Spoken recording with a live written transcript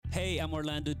Hey, I'm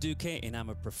Orlando Duque, and I'm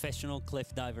a professional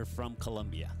cliff diver from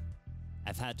Colombia.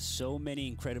 I've had so many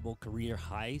incredible career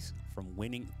highs, from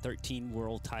winning 13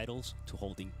 world titles to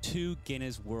holding 2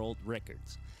 Guinness World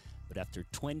Records. But after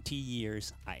 20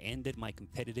 years, I ended my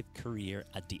competitive career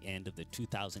at the end of the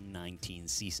 2019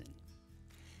 season.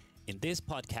 In this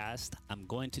podcast, I'm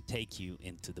going to take you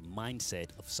into the mindset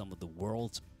of some of the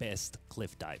world's best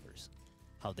cliff divers,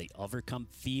 how they overcome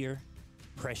fear,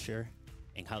 pressure,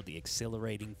 and how the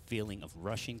exhilarating feeling of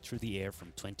rushing through the air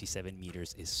from 27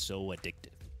 meters is so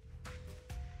addictive.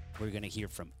 We're going to hear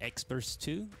from experts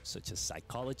too, such as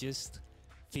psychologists,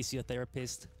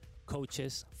 physiotherapists,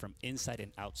 coaches from inside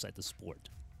and outside the sport.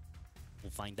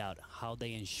 We'll find out how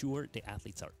they ensure the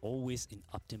athletes are always in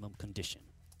optimum condition.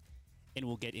 And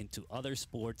we'll get into other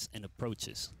sports and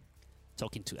approaches,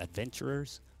 talking to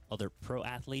adventurers, other pro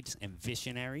athletes, and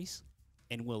visionaries.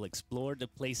 And we'll explore the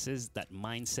places that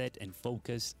mindset and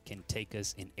focus can take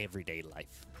us in everyday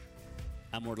life.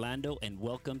 I'm Orlando, and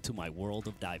welcome to my world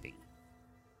of diving.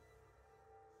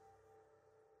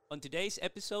 On today's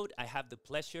episode, I have the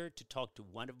pleasure to talk to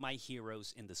one of my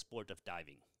heroes in the sport of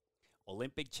diving,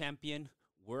 Olympic champion,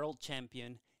 world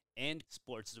champion, and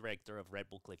sports director of Red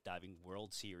Bull Cliff Diving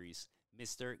World Series,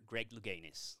 Mr. Greg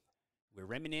Louganis. We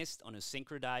reminisced on a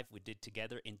synchro dive we did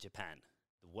together in Japan,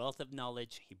 the wealth of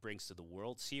knowledge he brings to the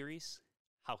World Series,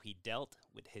 how he dealt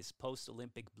with his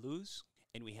post-Olympic blues,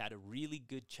 and we had a really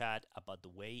good chat about the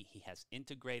way he has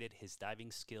integrated his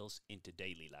diving skills into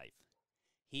daily life.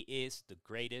 He is the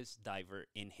greatest diver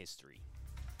in history.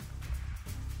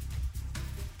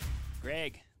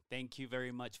 Greg, thank you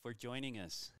very much for joining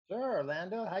us. Sure,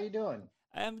 Orlando. How you doing?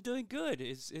 I'm doing good.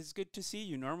 It's good to see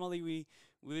you. Normally we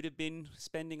would have been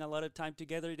spending a lot of time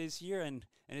together this year, and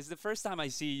it's the first time I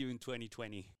see you in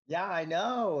 2020. Yeah, I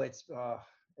know. It's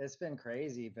been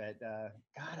crazy, but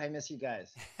God, I miss you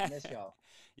guys. I miss y'all.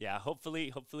 Yeah,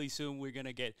 hopefully soon we're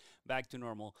gonna get back to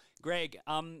normal. Greg,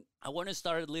 I want to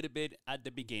start a little bit at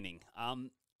the beginning.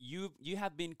 You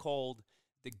have been called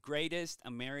the greatest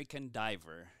American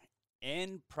diver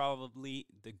and probably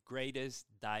the greatest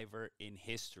diver in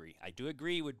history. I do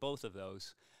agree with both of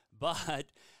those, but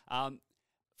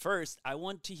first I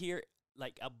want to hear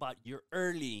about your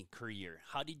early career.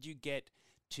 How did you get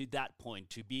to that point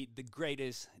to be the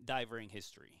greatest diver in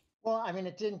history? Well, I mean,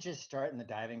 it didn't just start in the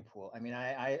diving pool. I mean,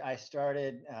 I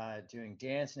started doing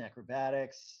dance and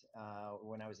acrobatics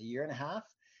when I was a year and a half,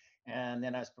 and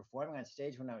then I was performing on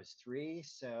stage when I was 3.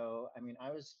 So, I mean, I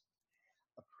was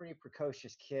a pretty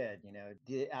precocious kid. You know,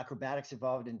 the acrobatics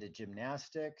evolved into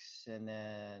gymnastics, and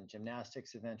then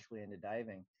gymnastics eventually into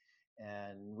diving.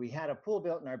 And we had a pool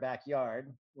built in our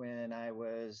backyard when I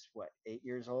was 8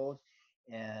 years old,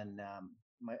 and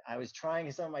I was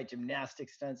trying some of my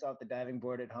gymnastic stunts off the diving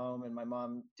board at home, and my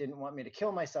mom didn't want me to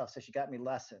kill myself, so she got me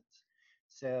lessons.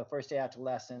 So first day after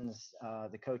lessons,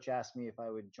 the coach asked me if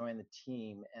I would join the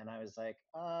team, and I was like,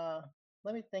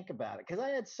 let me think about it, because I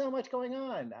had so much going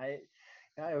on.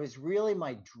 It was really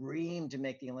my dream to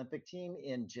make the Olympic team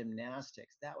in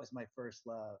gymnastics. That was my first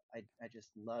love. I just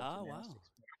loved gymnastics.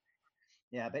 Wow.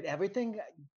 Yeah, but everything,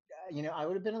 I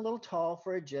would have been a little tall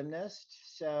for a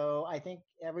gymnast. So I think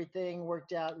everything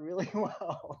worked out really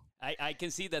well. I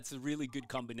can see that's a really good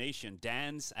combination: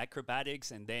 dance,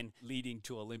 acrobatics, and then leading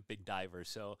to Olympic diver.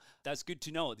 So that's good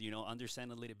to know,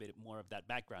 understand a little bit more of that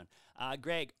background.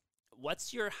 Greg,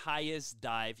 what's your highest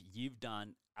dive you've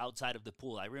done outside of the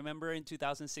pool? I remember in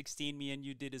 2016, me and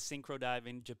you did a synchro dive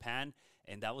in Japan,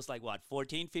 and that was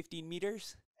 14, 15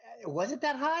 meters? Was it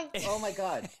that high? Oh my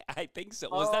God. I think so.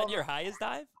 Was that your highest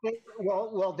dive?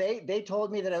 They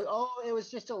told me that, it was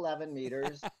just 11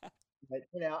 meters. But,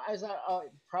 I was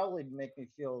probably make me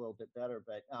feel a little bit better.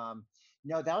 But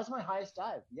no, that was my highest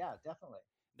dive. Yeah, definitely.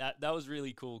 That was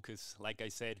really cool because, like I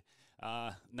said,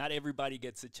 not everybody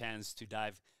gets a chance to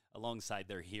dive alongside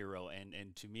their hero,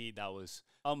 and to me that was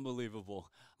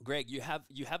unbelievable. Greg, you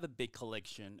have a big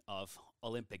collection of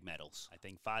Olympic medals. I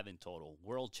think 5 in total,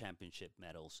 world championship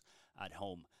medals at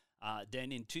home.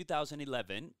 Then in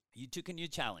 2011, you took a new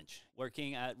challenge,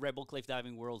 working at Red Bull Cliff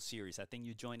Diving World Series. I think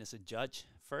you joined as a judge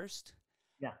first.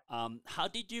 Yeah. How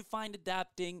did you find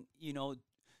adapting,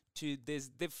 to this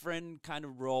different kind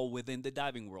of role within the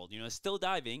diving world? Still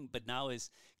diving, but now is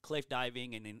cliff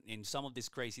diving and in some of these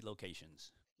crazy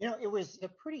locations. It was a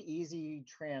pretty easy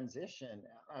transition.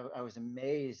 I was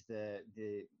amazed the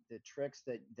tricks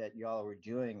that y'all were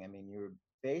doing. I mean, you were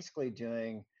basically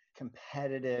doing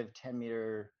competitive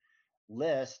 10-meter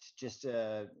list, just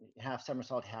a half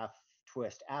somersault, half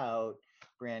twist out,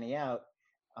 granny out.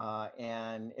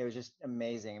 And it was just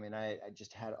amazing. I mean, I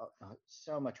just had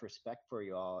so much respect for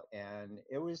you all, and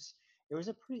it was it was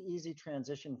a pretty easy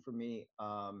transition for me.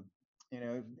 You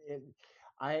know,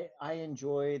 I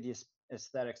enjoy the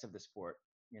aesthetics of the sport,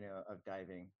 of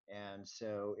diving, and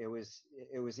so it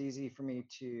was easy for me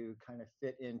to kind of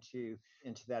fit into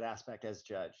that aspect as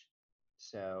judge.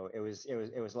 So it was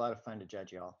a lot of fun to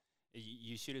judge y'all.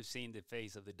 You should have seen the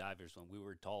face of the divers when we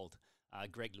were told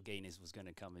Greg Louganis was going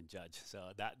to come and judge.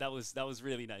 So that was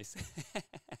really nice.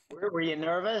 Were you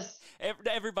nervous?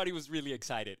 Everybody was really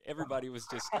excited. Everybody was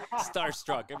just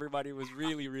starstruck. Everybody was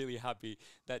really, really happy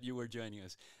that you were joining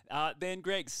us. Then,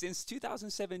 Greg, since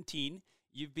 2017,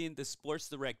 you've been the sports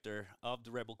director of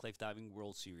the Rebel Cliff Diving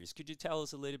World Series. Could you tell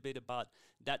us a little bit about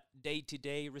that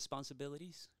day-to-day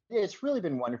responsibilities? It's really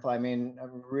been wonderful. I mean,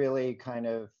 I'm really kind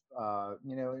of,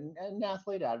 an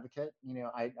athlete advocate.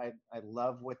 I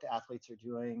love what the athletes are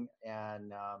doing,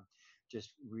 and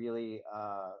just really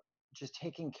just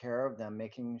taking care of them,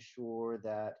 making sure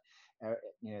that,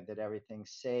 that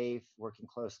everything's safe, working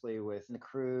closely with the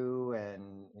crew,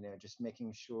 and, just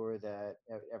making sure that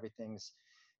everything's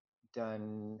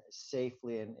done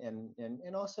safely,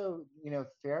 and also,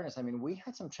 fairness. I mean, we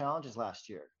had some challenges last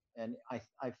year, and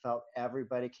I felt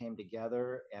everybody came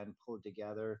together and pulled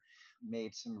together,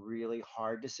 made some really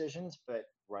hard decisions, but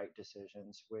right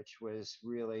decisions, which was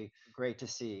really great to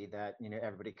see that,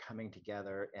 everybody coming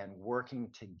together and working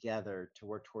together to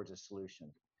work towards a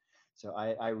solution. So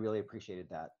I really appreciated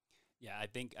that. Yeah, I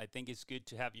think it's good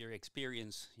to have your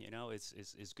experience.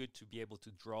 It's good to be able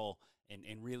to draw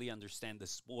and really understand the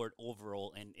sport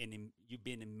overall. And you've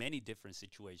been in many different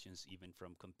situations, even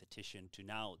from competition to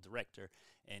now director,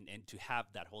 and to have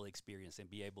that whole experience and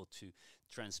be able to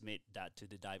transmit that to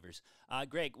the divers.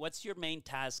 Greg, what's your main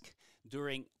task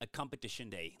during a competition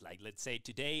day? Like, let's say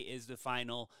today is the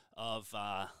final of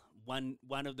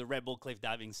one of the Rebel Cliff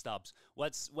diving stops.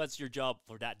 What's your job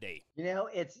for that day?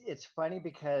 It's funny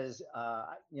because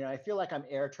I feel like I'm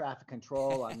air traffic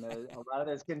control on a lot of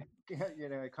those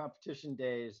competition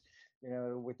days.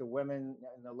 With the women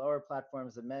in the lower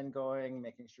platforms, the men going,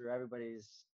 making sure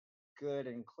everybody's good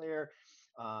and clear.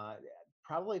 Uh,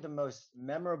 Probably the most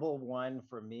memorable one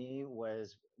for me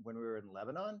was when we were in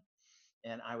Lebanon,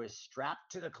 and I was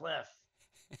strapped to the cliff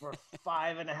for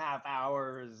 5.5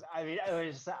 hours. I mean,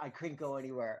 I couldn't go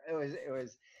anywhere. It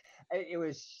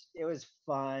was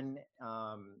fun.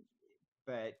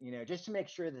 But just to make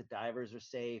sure that divers are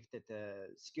safe, that the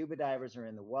scuba divers are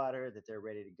in the water, that they're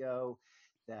ready to go,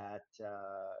 that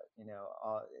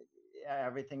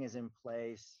everything is in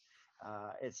place.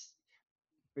 It's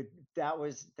But that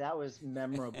was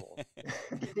memorable.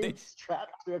 they Getting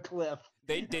strapped to a cliff.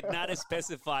 they did not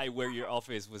specify where your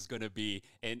office was going to be,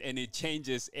 and it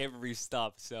changes every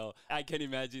stop. So I can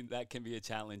imagine that can be a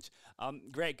challenge.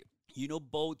 Greg, you know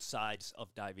both sides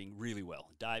of diving really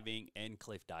well, diving and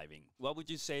cliff diving. What would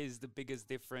you say is the biggest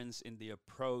difference in the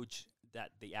approach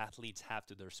that the athletes have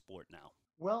to their sport now?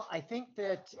 Well, I think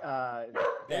that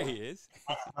There he is.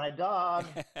 that's my dog.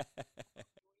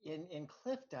 In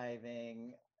cliff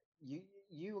diving,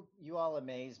 you all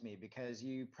amaze me because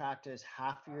you practice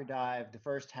half of your dive the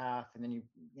first half, and then you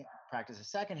practice the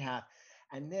second half,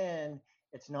 and then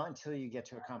it's not until you get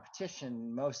to a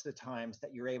competition most of the times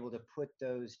that you're able to put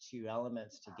those two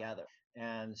elements together.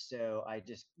 And so I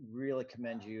just really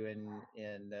commend you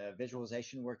in the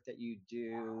visualization work that you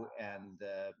do, and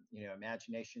the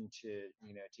imagination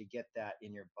to get that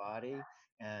in your body,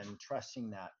 and trusting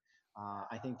that.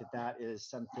 I think that is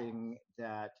something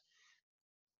that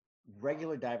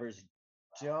regular divers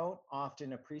don't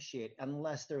often appreciate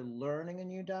unless they're learning a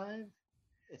new dive.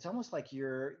 It's almost like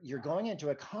you're going into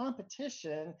a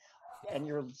competition and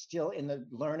you're still in the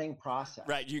learning process.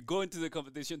 Right, you go into the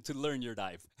competition to learn your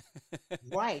dive.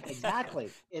 Right, exactly.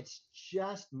 It's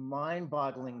just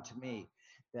mind-boggling to me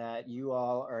that you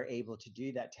all are able to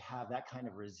do that, to have that kind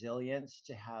of resilience,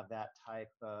 to have that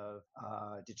type of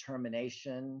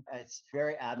determination. It's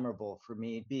very admirable for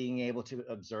me being able to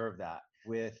observe that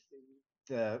with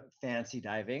the fancy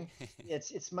diving.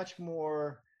 It's much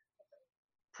more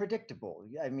predictable.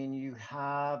 I mean, you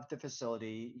have the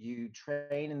facility, you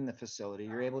train in the facility,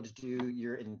 you're able to do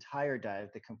your entire dive,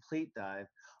 the complete dive,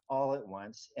 all at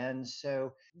once. And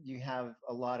so you have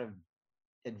a lot of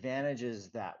advantages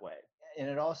that way. And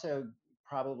it also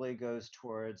probably goes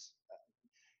towards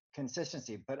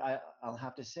consistency. But I'll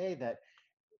have to say that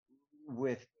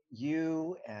with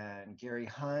you and Gary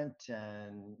Hunt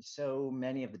and so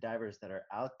many of the divers that are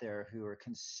out there who are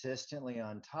consistently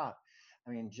on top,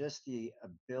 I mean, just the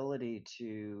ability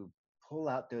to pull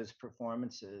out those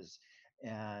performances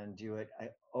and do it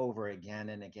over again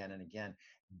and again and again,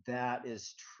 that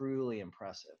is truly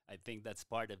impressive. I think that's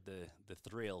part of the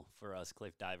thrill for us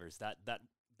cliff divers. That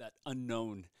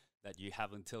unknown that you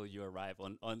have until you arrive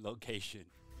on location.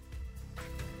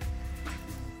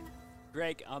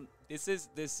 Greg, this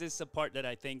is a part that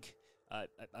I think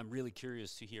I'm really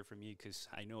curious to hear from you because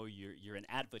I know you're an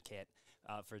advocate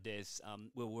for this.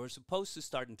 Well, we're supposed to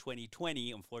start in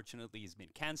 2020. Unfortunately, it's been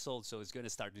canceled, so it's going to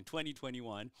start in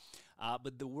 2021.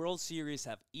 But the World Series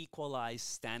have equalized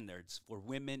standards for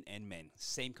women and men.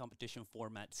 Same competition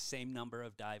format, same number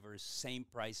of divers, same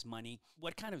prize money.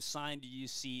 What kind of sign do you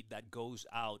see that goes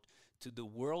out to the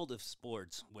world of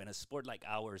sports when a sport like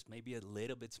ours, maybe a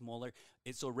little bit smaller,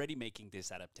 it's already making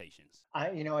these adaptations? I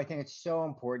think it's so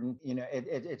important.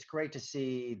 It's great to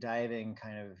see diving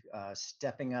kind of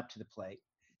stepping up to the plate,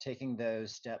 taking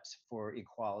those steps for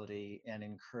equality and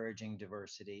encouraging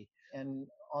diversity. And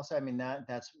also, I mean,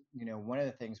 that's, one of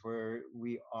the things where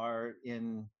we are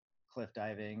in cliff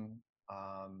diving,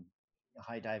 um,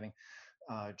 high diving,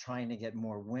 trying to get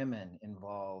more women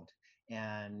involved.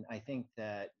 And I think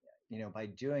that, by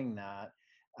doing that,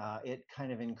 it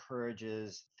kind of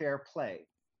encourages fair play,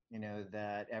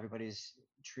 that everybody's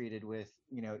treated with,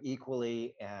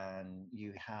 equally, and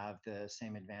you have the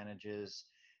same advantages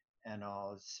and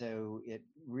all. So it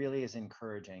really is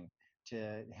encouraging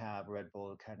to have Red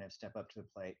Bull kind of step up to the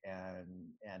plate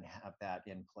and have that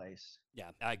in place.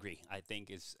 Yeah, I agree. I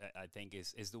think is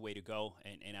the way to go,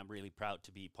 and I'm really proud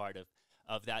to be part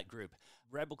of that group.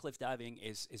 Rebel Cliff Diving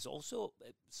is also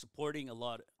supporting a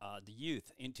lot the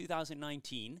youth. In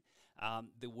 2019,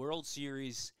 the World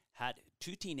Series had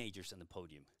two teenagers on the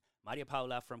podium: Maria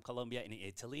Paula from Colombia and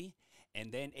Italy,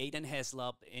 and then Aiden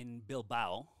Heslop in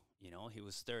Bilbao. He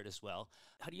was third as well.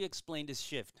 How do you explain this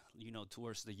shift,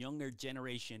 towards the younger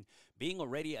generation being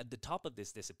already at the top of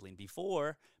this discipline?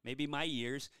 Before, maybe my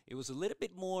years, it was a little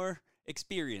bit more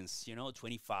experience,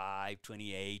 25,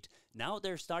 28. Now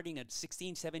they're starting at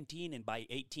 16, 17, and by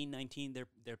 18, 19,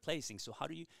 they're placing. So how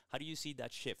do you see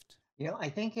that shift? I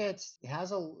think it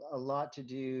has a lot to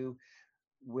do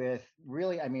with,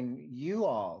 really, I mean, you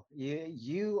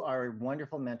are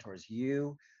wonderful mentors.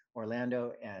 You,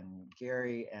 Orlando, and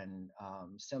Gary, and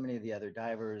so many of the other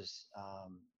divers,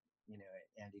 you know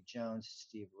Andy Jones,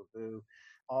 Steve Lebu,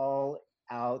 all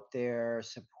out there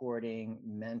supporting,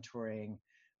 mentoring.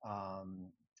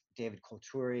 um, David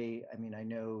Kulturi. I mean, I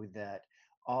know that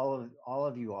all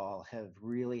of you all have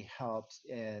really helped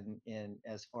in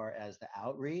as far as the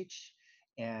outreach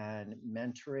and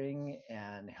mentoring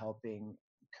and helping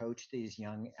coach these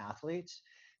young athletes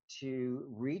to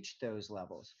reach those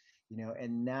levels.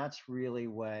 And that's really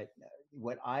what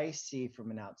I see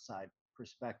from an outside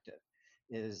perspective,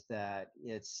 is that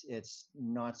it's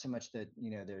not so much that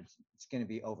it's going to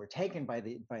be overtaken by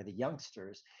the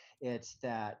youngsters. It's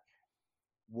that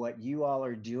what you all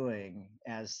are doing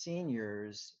as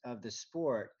seniors of the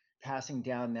sport, passing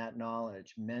down that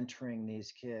knowledge, mentoring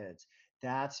these kids,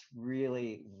 that's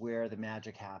really where the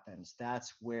magic happens.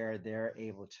 That's where they're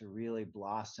able to really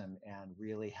blossom and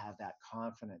really have that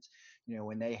confidence.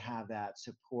 When they have that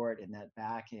support and that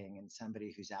backing and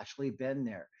somebody who's actually been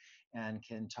there and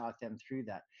can talk them through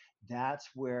that, that's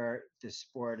where the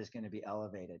sport is going to be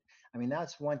elevated. I mean,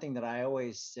 that's one thing that I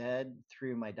always said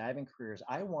through my diving careers.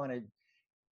 I wanted,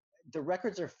 the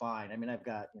records are fine. I mean, I've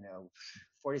got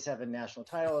 47 national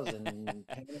titles and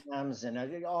Pan Ams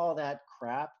and all that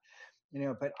crap,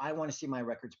 but I want to see my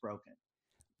records broken.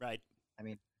 Right. I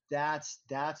mean, that's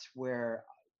where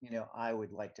I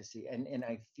would like to see, and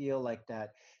I feel like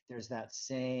that there's that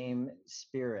same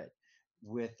spirit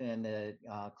within the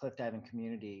cliff diving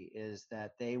community, is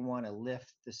that they want to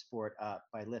lift the sport up.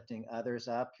 By lifting others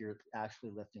up, you're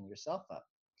actually lifting yourself up,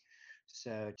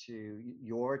 so to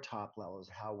your top levels,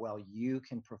 how well you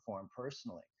can perform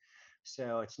personally.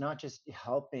 So it's not just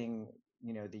helping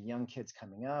the young kids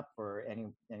coming up or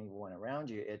anyone around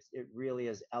you. It really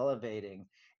is elevating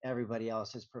everybody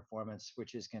else's performance,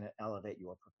 which is going to elevate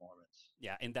your performance.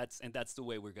 Yeah, and that's the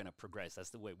way we're gonna progress. That's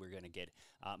the way we're gonna get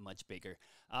much bigger.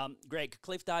 Greg,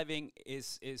 cliff diving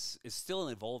is still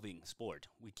an evolving sport.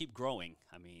 We keep growing.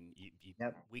 I mean,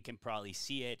 Yep. we can probably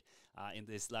see it in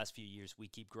this last few years. We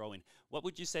keep growing. What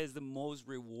would you say is the most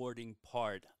rewarding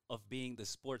part of being the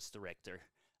sports director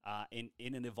in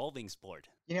an evolving sport?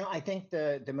 I think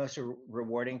the most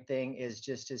rewarding thing is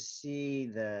just to see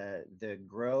the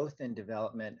growth and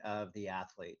development of the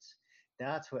athletes.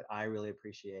 That's what I really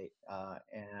appreciate.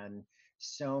 And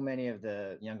so many of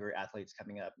the younger athletes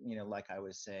coming up, like I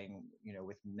was saying,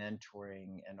 with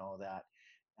mentoring and all that,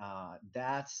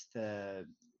 that's the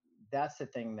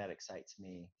thing that excites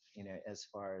me, as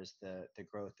far as the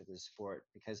growth of the sport,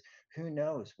 because who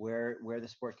knows where the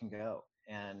sport can go.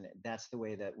 And that's the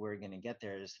way that we're going to get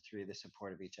there, is through the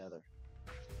support of each other.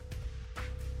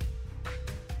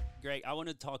 Greg, I want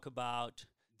to talk about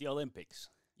the Olympics.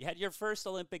 You had your first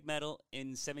Olympic medal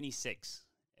in 76.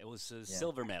 It was a Yeah,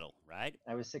 silver medal, right?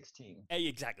 I was 16.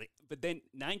 Exactly. But then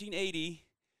 1980,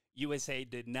 USA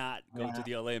did not go to Yeah,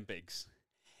 the Olympics.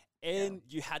 yeah, And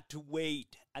you had to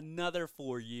wait another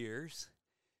 4 years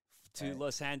to right.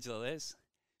 Los Angeles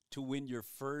to win your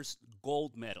first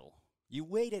gold medal. You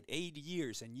waited 8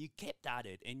 years and you kept at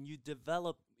it and you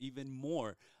developed even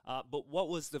more. But what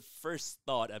was the first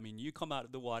thought? I mean, you come out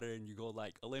of the water and you go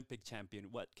like Olympic champion.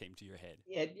 What came to your head?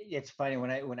 It's funny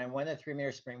when I won the 3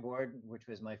 meter springboard, which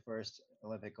was my first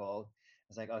Olympic gold. I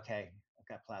was like, okay, I've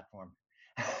got platform.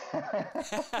 I'm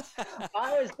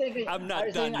I not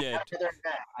was done thinking, yet.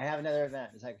 I have another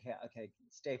event. It's like, okay, okay,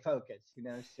 stay focused, you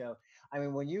know. So, I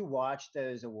mean, when you watch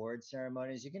those award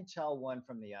ceremonies, you can tell one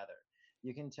from the other.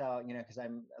 You can tell, you know, because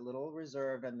I'm a little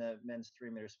reserved on the men's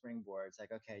 3 meter springboard. It's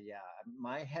like, okay, yeah,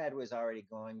 my head was already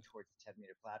going towards the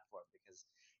 10-meter platform because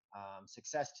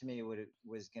success to me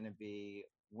was going to be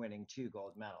winning 2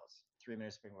 gold medals, 3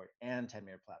 meter springboard and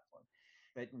 10-meter platform.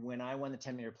 But when I won the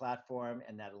 10-meter platform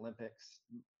and that Olympics,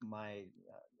 my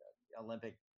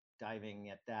Olympic diving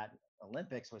at that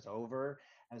Olympics was over,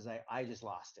 I was like, I just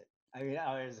lost it. I mean,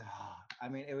 I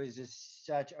mean, it was just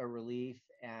such a relief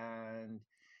and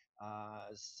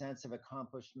sense of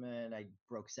accomplishment. I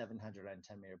broke 700 on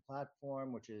 10-meter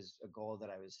platform, which is a goal that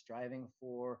I was striving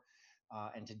for.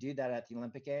 And to do that at the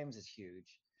Olympic Games is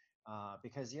huge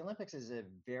because the Olympics is a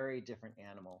very different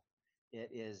animal. It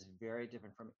is very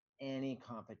different from any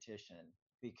competition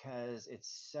because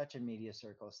it's such a media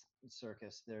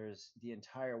circus. There's the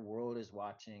entire world is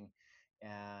watching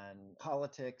and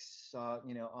politics,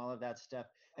 you know, all of that stuff.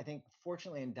 I think,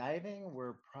 fortunately, in diving,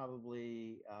 we're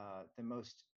probably the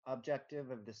most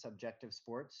objective of the subjective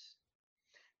sports.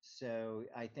 So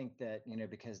I think that, you know,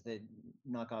 because they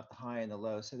knock off the high and the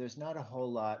low, so there's not a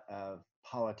whole lot of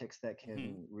politics that Mhm.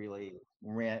 can really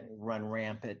run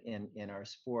rampant in our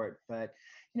sport. But,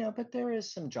 you know, but there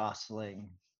is some jostling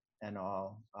and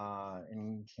all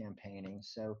in campaigning.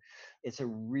 So it's a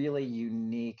really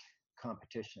unique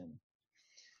competition.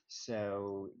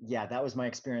 So yeah, that was my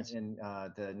experience in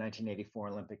the 1984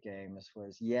 Olympic Games.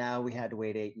 Was, yeah, we had to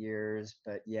wait 8 years,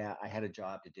 but yeah, I had a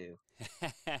job to do.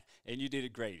 And you did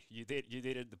it great. You did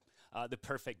it the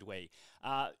perfect way.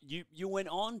 You went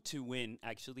on to win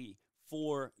actually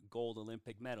 4 gold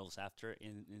Olympic medals. After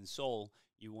in Seoul,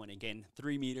 you won again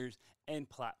 3 meters and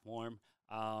platform.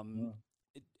 Um,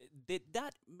 Mm. did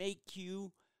that make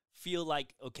you feel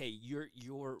like okay,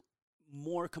 you're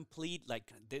more complete?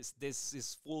 Like this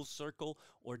is full circle,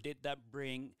 or did that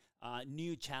bring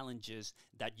new challenges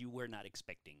that you were not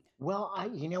expecting? Well,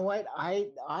 you know what,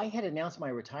 I had announced my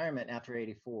retirement after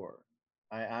 '84.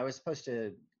 I was supposed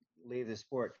to leave the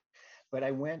sport, but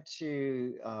I went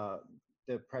to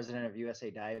the president of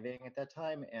USA Diving at that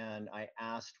time, and I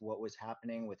asked what was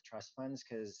happening with trust funds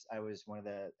because I was one of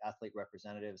the athlete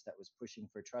representatives that was pushing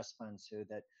for trust funds so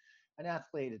that an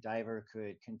athlete, a diver,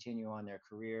 could continue on their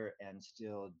career and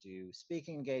still do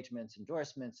speaking engagements,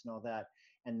 endorsements, and all that.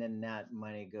 And then that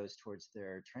money goes towards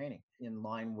their training in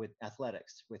line with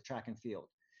athletics, with track and field.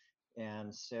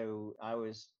 And so I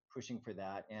was pushing for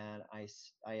that. And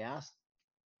I asked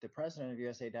the president of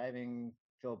USA Diving,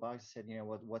 Phil Boggs, said, you know,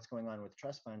 what's going on with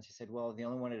trust funds? He said, well, the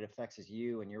only one it affects is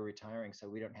you, and you're retiring, so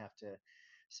we don't have to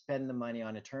spend the money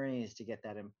on attorneys to get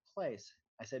that in place.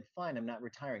 I said, fine, I'm not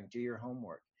retiring. Do your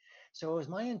homework. So it was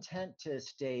my intent to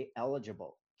stay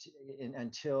eligible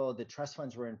until the trust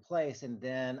funds were in place, and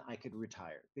then I could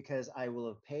retire because I will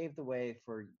have paved the way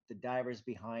for the divers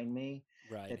behind me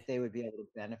Right. that they would be able to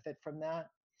benefit from that.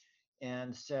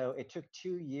 And so it took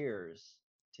 2 years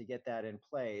to get that in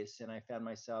place. And I found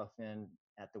myself in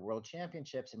at the World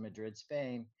Championships in Madrid,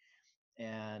 Spain,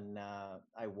 and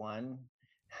I won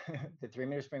the 3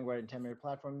 meter springboard and 10-meter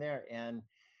platform there. And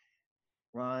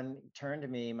Ron turned to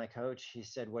me, my coach. He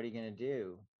said, "What are you going to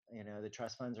do? You know, the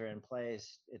trust funds are in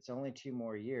place. It's only 2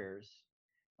 more years."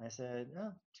 I said,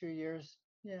 "Oh, 2 years.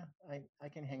 Yeah, I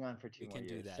can hang on for two You more can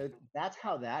do years." that. So that's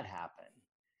how that happened.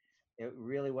 It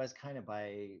really was kind of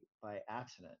by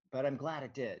accident, but I'm glad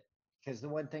it did because the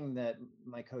one thing that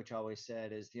my coach always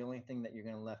said is the only thing that you're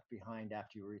going to left behind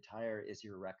after you retire is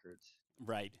your records.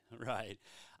 Right, right.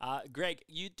 Greg,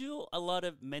 you do a lot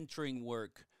of mentoring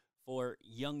work for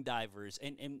young divers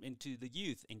and to the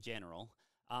youth in general.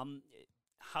 Um,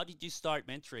 how did you start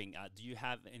mentoring? Do you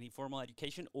have any formal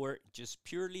education or just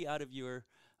purely out of your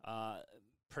uh,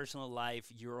 personal life,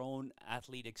 your own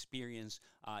athlete experience,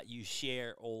 you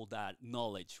share all that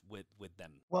knowledge with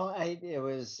them? Well, it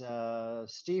was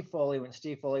Steve Foley when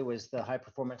Steve Foley was the high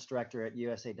performance director at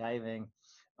USA Diving.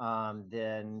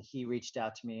 then he reached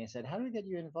out to me and said, "How do we get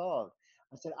you involved?"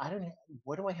 I said, "I don't.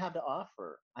 What do I have to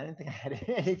offer?" I didn't think I had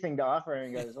anything to offer.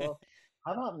 And he goes, "Well,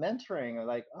 how about mentoring?" I'm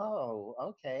like, "Oh,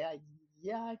 okay.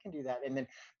 Yeah, I can do that." And then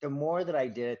the more that I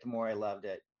did it, the more I loved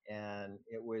it. And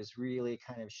it was really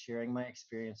kind of sharing my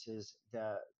experiences.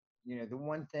 The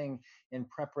one thing in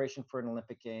preparation for an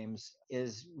Olympic Games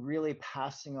is really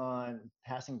passing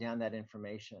down that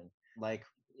information. Like,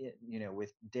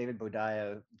 with David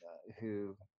Bodaya,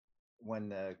 who won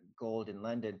the gold in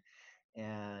London,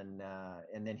 and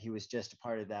then he was just a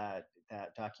part of that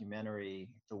documentary,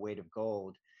 The Weight of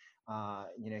Gold.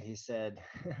 He said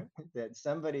that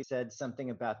somebody said something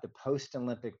about the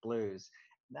post-Olympic blues.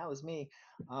 That was me,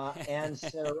 and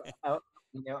so.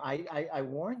 I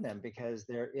warn them because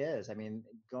there is. I mean,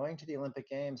 going to the Olympic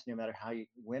Games, no matter how you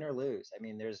win or lose, I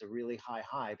mean, there's a really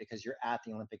high because you're at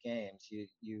the Olympic Games.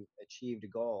 You achieved a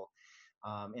goal,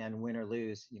 and win or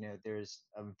lose, there's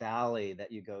a valley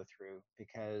that you go through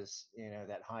because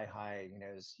that high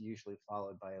is usually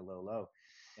followed by a low.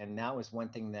 And that was one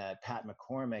thing that Pat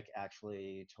McCormick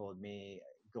actually told me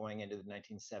going into the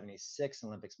 1976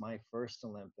 Olympics, my first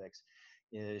Olympics.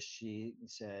 Is she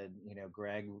said,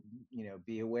 Greg,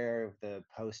 be aware of the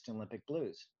post-Olympic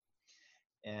blues.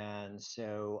 And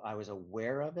so I was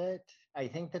aware of it. I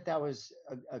think that was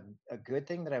a good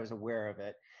thing that I was aware of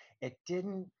it. It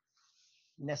didn't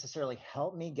necessarily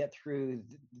help me get through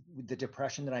the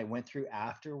depression that I went through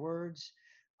afterwards,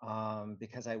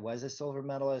 because I was a silver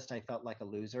medalist. I felt like a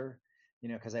loser,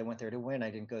 because I went there to win.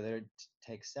 I didn't go there to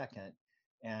take second.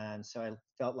 And so I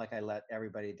felt like I let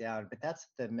everybody down. But that's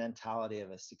the mentality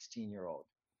of a 16-year-old.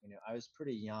 I was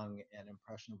pretty young and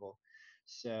impressionable.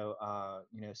 So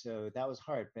that was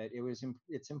hard, but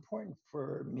it's important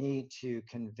for me to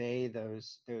convey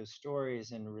those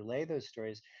stories and relay those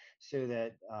stories so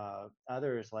that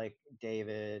others like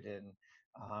David and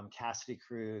Cassidy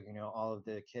Krug, all of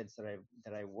the kids that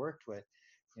I worked with,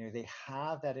 they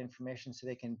have that information so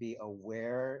they can be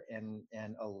aware and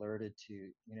alerted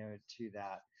to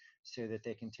that, so that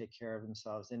they can take care of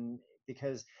themselves. And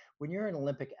because when you're an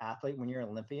Olympic athlete, when you're an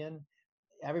Olympian,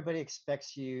 everybody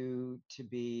expects you to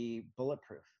be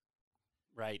bulletproof,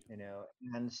 Right. you know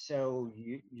and so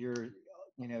you're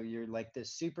like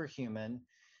this superhuman,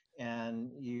 and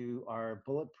you are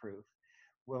bulletproof.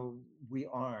 Well, we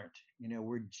aren't.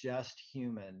 We're just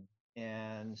human.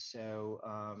 And so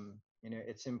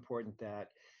it's important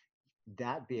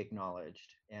that be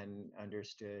acknowledged and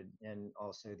understood, and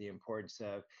also the importance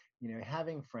of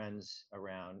having friends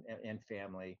around, and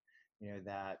family,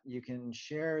 that you can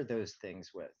share those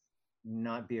things with,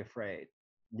 not be afraid.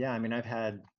 Yeah, I mean, I've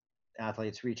had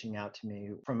athletes reaching out to me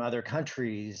from other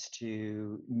countries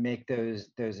to make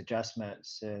those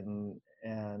adjustments,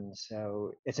 and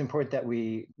so it's important that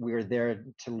we're there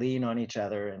to lean on each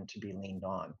other and to be leaned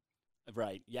on.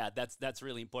 Right. Yeah, that's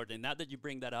really important. Now that you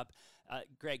bring that up,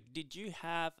 Greg, did you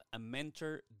have a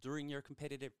mentor during your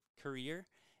competitive career,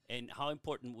 and how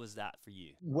important was that for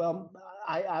you? Well,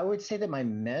 I would say that my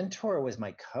mentor was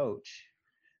my coach,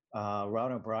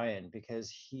 Ron O'Brien, because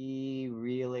he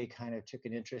really kind of took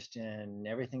an interest in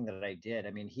everything that I did.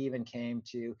 I mean, he even came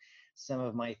to some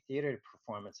of my theater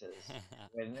performances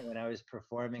when I was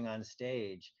performing on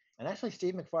stage. And actually,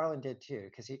 Steve McFarland did too,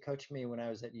 because he coached me when I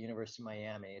was at University of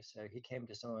Miami. So he came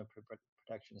to some of my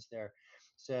productions there.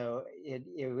 So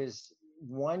it was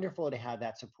wonderful to have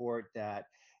that support. That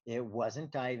it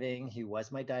wasn't diving. He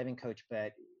was my diving coach,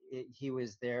 but he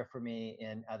was there for me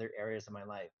in other areas of my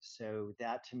life. So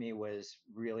that to me was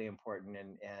really important,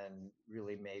 and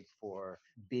really made for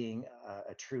being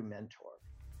a true mentor.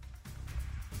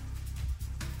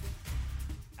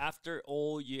 After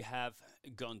all you have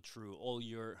gone through, all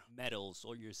your medals,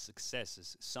 all your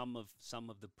successes, some of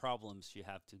the problems you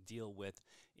have to deal with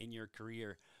in your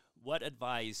career, what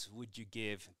advice would you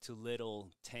give to little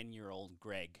 10-year-old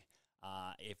Greg,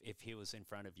 if he was in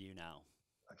front of you now?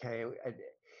 Okay,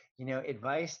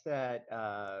 advice that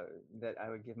I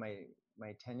would give my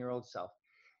 10-year-old self,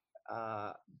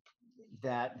 uh,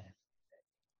 that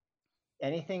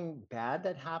anything bad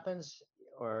that happens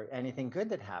or anything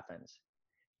good that happens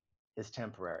is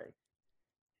temporary,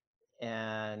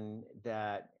 and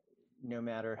that no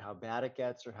matter how bad it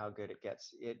gets or how good it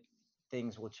gets,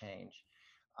 things will change.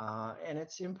 And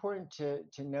it's important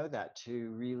to know that,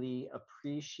 to really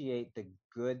appreciate the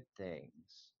good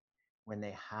things when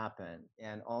they happen,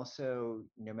 and also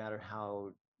no matter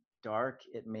how dark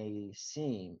it may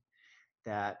seem,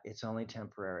 that it's only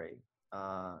temporary.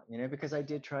 Because I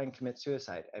did try and commit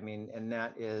suicide. I mean, and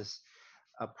that is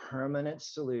a permanent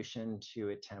solution to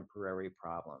a temporary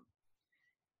problem.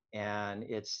 And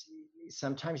it's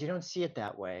sometimes you don't see it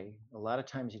that way. A lot of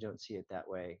times you don't see it that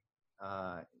way.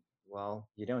 Uh, well,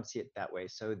 you don't see it that way,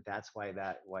 so that's why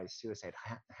suicide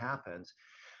happens.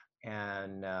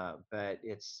 And but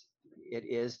it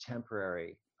is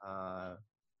temporary.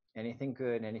 Anything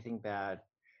good, anything bad,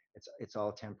 it's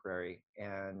all temporary.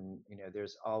 And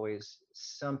there's always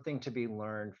something to be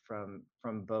learned from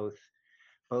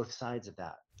both sides of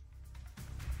that.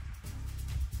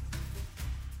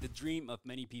 The dream of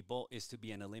many people is to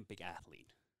be an Olympic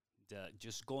athlete.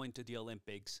 Just going to the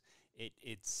Olympics,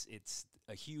 it's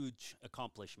a huge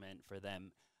accomplishment for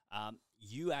them.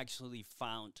 You actually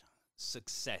found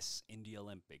success in the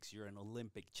Olympics. You're an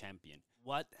Olympic champion.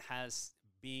 What has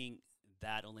being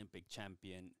that Olympic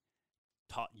champion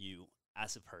taught you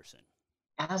as a person?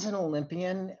 As an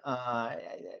Olympian,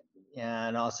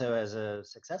 and also as a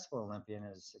successful Olympian,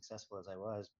 as successful as I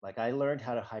was, like, I learned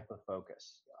how to hyper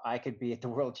focus. I could be at the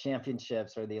World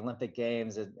Championships or the Olympic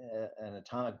Games, and an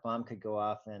atomic bomb could go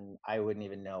off and I wouldn't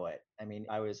even know it. I mean,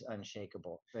 I was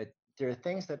unshakable. But there are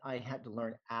things that I had to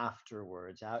learn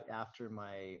afterwards, out after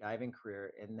my diving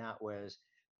career, and that was,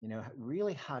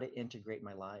 really how to integrate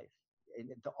my life.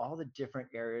 All the different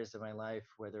areas of my life,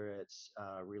 whether it's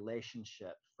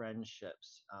relationship,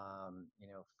 friendships,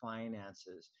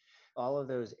 finances, all of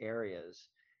those areas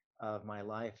of my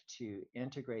life, to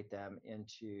integrate them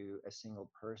into a single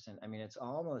person. I mean, it's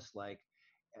almost like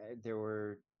there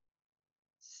were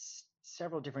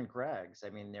several different Gregs. I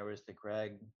mean, there was the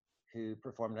Greg who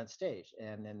performed on stage,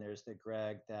 and then there's the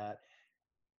Greg that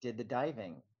did the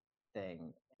diving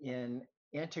thing. In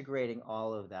integrating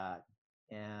all of that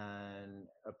and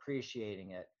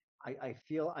appreciating it, I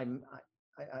feel I'm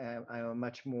a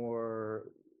much more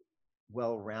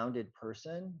well-rounded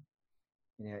person,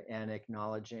 and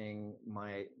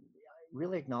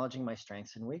really acknowledging my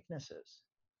strengths and weaknesses.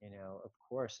 Of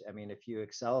course, I mean, if you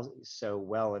excel so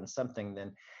well in something,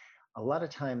 then a lot of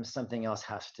times something else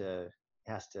has to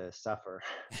suffer.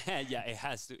 Yeah, it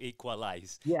has to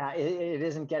equalize. Yeah, it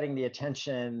isn't getting the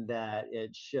attention that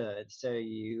it should. So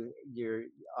you're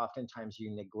oftentimes you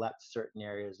neglect certain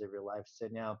areas of your life. So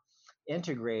now,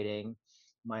 integrating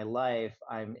my life,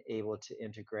 I'm able to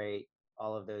integrate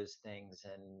all of those things,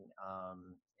 and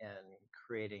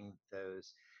creating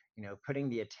those, putting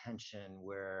the attention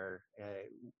where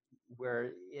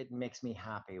it makes me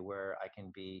happy, where I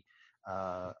can be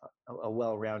a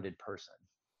well-rounded person.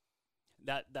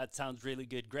 That sounds really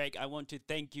good, Greg. I want to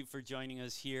thank you for joining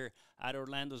us here at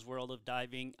Orlando's World of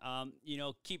Diving.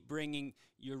 Keep bringing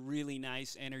your really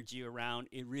nice energy around.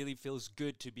 It really feels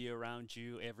good to be around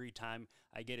you every time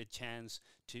I get a chance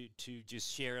to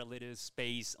just share a little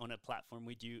space on a platform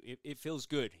with you. It feels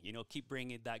good. Keep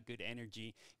bringing that good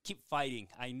energy. Keep fighting.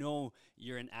 I know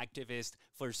you're an activist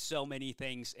for so many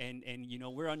things, and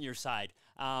we're on your side.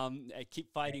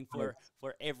 Keep fighting for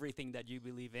everything that you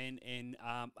believe in, and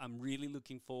I'm really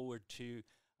looking forward to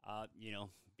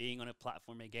being on a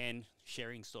platform again,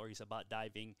 sharing stories about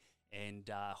diving, and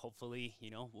hopefully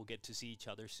we'll get to see each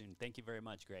other soon. Thank you very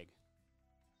much, Greg.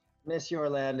 Miss you,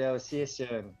 Orlando. See you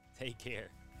soon. Take care.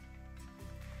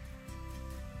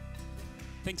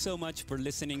 Thanks so much for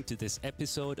listening to this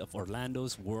episode of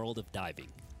Orlando's World of Diving.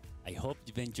 I hope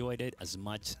you've enjoyed it as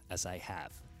much as I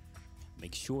have.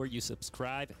 Make sure you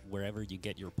subscribe wherever you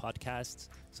get your podcasts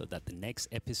so that the next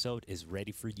episode is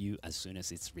ready for you as soon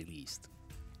as it's released.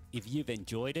 If you've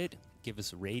enjoyed it, give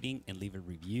us a rating and leave a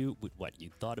review with what you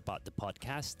thought about the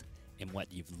podcast and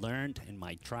what you've learned and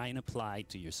might try and apply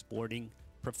to your sporting,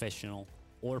 professional,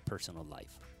 or personal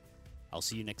life. I'll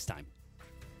see you next time.